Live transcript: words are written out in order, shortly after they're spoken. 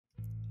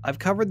I've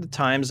covered the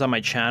times on my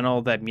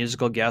channel that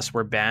musical guests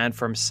were banned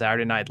from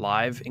Saturday Night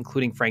Live,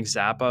 including Frank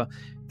Zappa,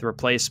 The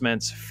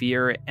Replacements,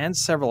 Fear, and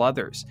several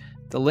others.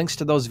 The links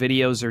to those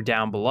videos are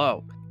down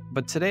below.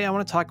 But today I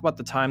want to talk about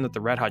the time that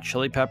the Red Hot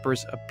Chili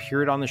Peppers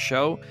appeared on the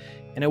show,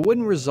 and it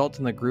wouldn't result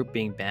in the group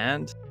being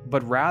banned,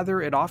 but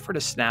rather it offered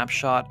a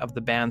snapshot of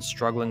the band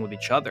struggling with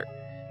each other.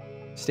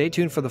 Stay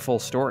tuned for the full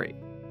story.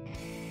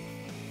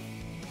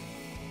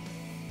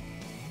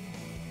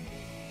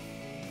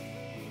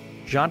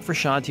 John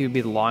Frusciante would be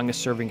the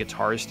longest-serving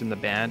guitarist in the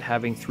band,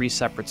 having 3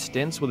 separate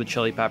stints with the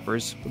Chili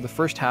Peppers, with the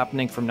first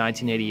happening from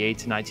 1988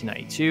 to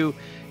 1992,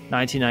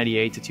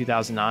 1998 to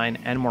 2009,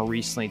 and more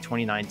recently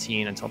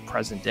 2019 until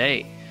present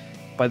day.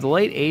 By the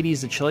late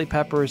 80s, the Chili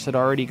Peppers had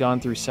already gone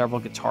through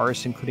several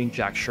guitarists, including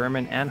Jack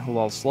Sherman and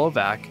Hillel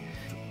Slovak.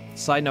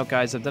 Side note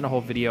guys, I've done a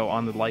whole video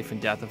on the life and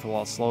death of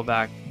Hillel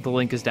Slovak, the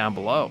link is down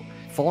below.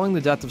 Following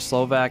the death of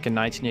Slovak in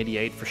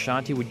 1988,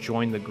 Frusciante would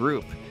join the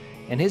group,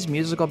 and his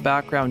musical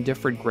background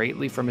differed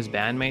greatly from his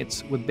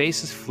bandmates, with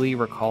bassist Flea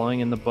recalling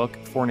in the book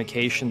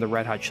Fornication, the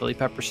Red Hot Chili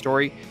Pepper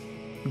story.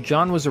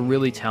 John was a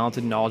really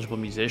talented, knowledgeable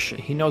musician.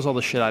 He knows all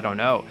the shit I don't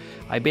know.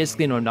 I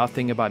basically know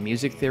nothing about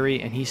music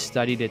theory, and he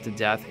studied it to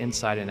death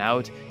inside and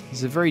out.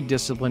 He's a very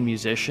disciplined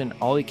musician.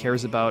 All he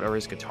cares about are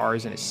his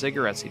guitars and his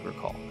cigarettes, he'd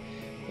recall.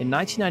 In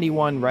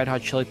 1991, Red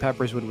Hot Chili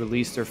Peppers would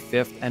release their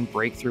 5th and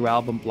breakthrough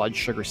album, Blood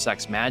Sugar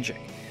Sex Magik.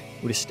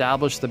 It would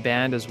establish the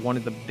band as one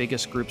of the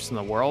biggest groups in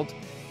the world.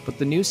 But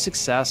the new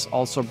success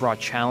also brought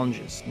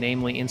challenges,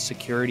 namely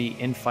insecurity,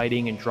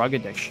 infighting, and drug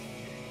addiction.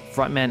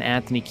 Frontman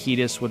Anthony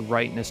Kiedis would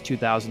write in his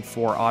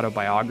 2004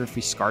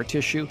 autobiography Scar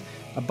Tissue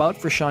about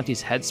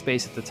Frusciante's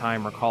headspace at the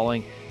time,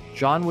 recalling,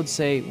 "John would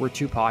say, 'We're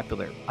too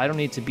popular. I don't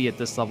need to be at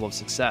this level of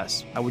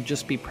success. I would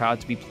just be proud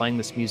to be playing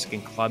this music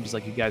in clubs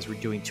like you guys were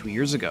doing 2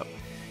 years ago.'"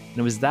 And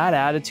it was that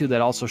attitude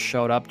that also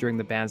showed up during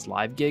the band's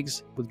live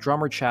gigs, with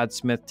drummer Chad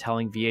Smith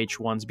telling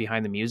VH1's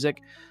Behind the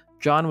Music,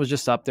 "John was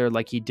just up there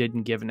like he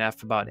didn't give an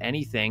F about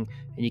anything,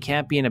 and you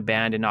can't be in a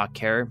band and not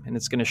care, and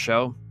it's going to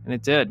show." And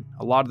it did.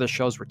 A lot of the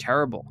shows were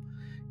terrible.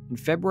 In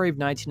February of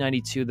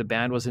 1992, the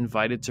band was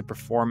invited to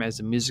perform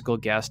as a musical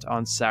guest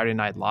on Saturday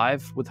Night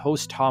Live with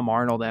host Tom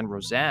Arnold and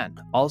Roseanne.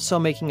 Also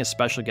making a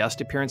special guest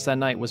appearance that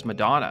night was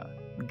Madonna.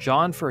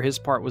 John, for his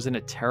part, was in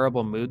a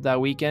terrible mood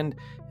that weekend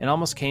and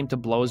almost came to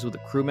blows with a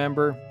crew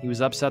member. He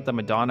was upset that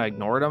Madonna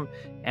ignored him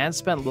and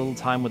spent little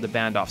time with the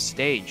band off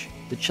stage.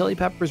 The Chili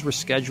Peppers were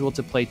scheduled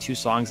to play 2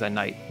 songs that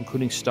night,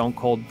 including Stone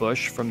Cold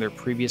Bush from their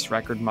previous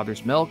record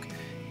Mother's Milk,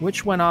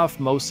 which went off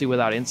mostly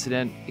without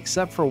incident,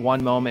 except for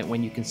one moment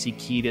when you can see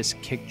Kiedis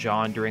kick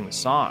John during the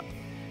song.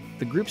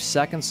 The group's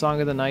second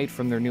song of the night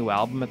from their new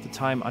album at the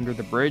time, Under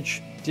the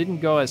Bridge,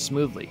 didn't go as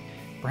smoothly.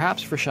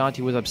 Perhaps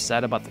Frusciante was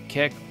upset about the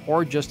kick,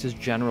 or just his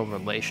general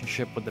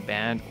relationship with the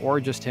band, or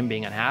just him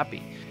being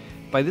unhappy.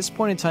 By this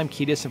point in time,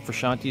 Kiedis and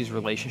Frusciante's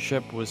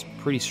relationship was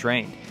pretty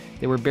strained.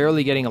 They were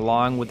barely getting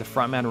along, with the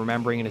frontman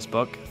remembering in his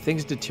book,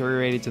 "Things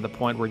deteriorated to the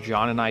point where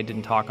John and I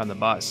didn't talk on the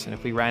bus, and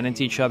if we ran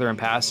into each other in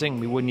passing,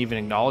 we wouldn't even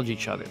acknowledge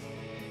each other."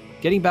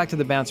 Getting back to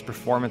the band's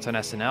performance on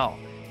SNL.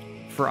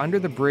 For Under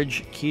the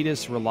Bridge,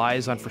 Kiedis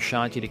relies on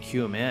Frusciante to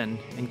cue him in,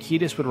 and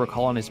Kiedis would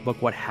recall in his book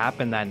what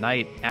happened that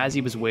night as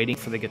he was waiting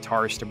for the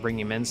guitarist to bring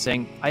him in,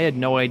 saying, "I had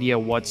no idea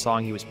what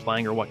song he was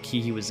playing or what key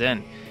he was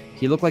in.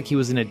 He looked like he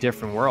was in a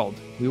different world.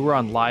 We were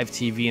on live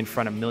TV in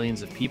front of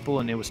millions of people,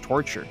 and it was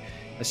torture.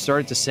 I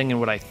started to sing in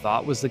what I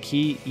thought was the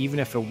key, even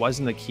if it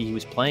wasn't the key he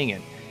was playing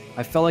in.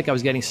 I felt like I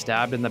was getting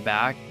stabbed in the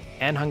back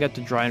and hung out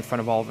to dry in front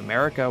of all of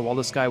America, while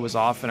this guy was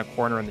off in a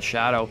corner in the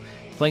shadow,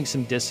 playing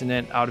some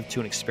dissonant,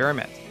 out-of-tune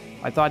experiment.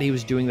 I thought he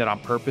was doing that on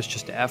purpose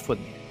just to F with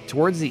me."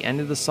 Towards the end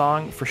of the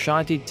song,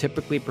 Frusciante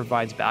typically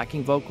provides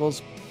backing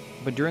vocals,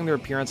 but during their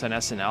appearance on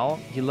SNL,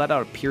 he let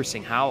out a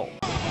piercing howl.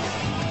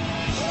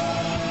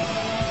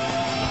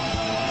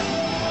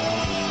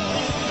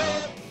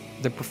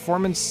 The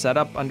performance set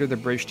up Under the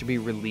Bridge to be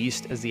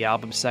released as the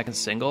album's second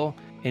single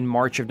in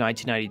March of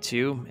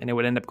 1992, and it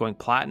would end up going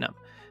platinum.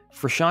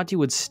 Frusciante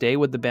would stay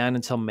with the band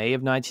until May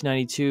of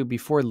 1992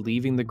 before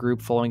leaving the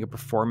group following a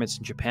performance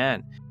in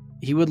Japan.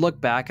 He would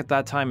look back at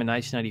that time in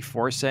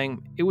 1994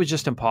 saying, "It was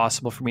just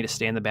impossible for me to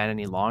stay in the band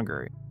any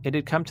longer. It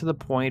had come to the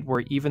point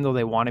where even though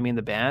they wanted me in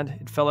the band,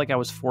 it felt like I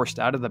was forced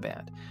out of the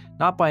band.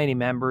 Not by any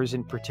members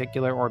in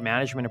particular or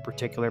management in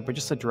particular, but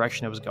just the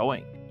direction it was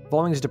going."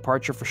 Following his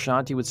departure,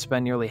 Frusciante would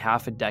spend nearly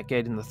half a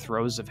decade in the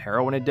throes of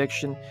heroin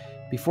addiction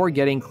before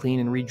getting clean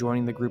and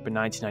rejoining the group in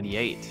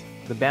 1998.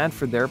 The band,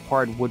 for their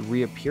part, would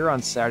reappear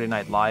on Saturday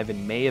Night Live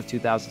in May of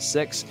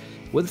 2006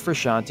 with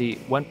Frusciante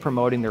when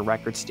promoting their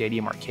record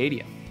Stadium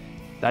Arcadia.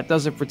 That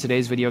does it for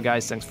today's video,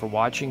 guys. Thanks for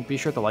watching. Be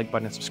sure to like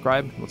button and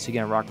subscribe. We'll see you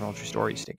again in Rock and Roll True Stories.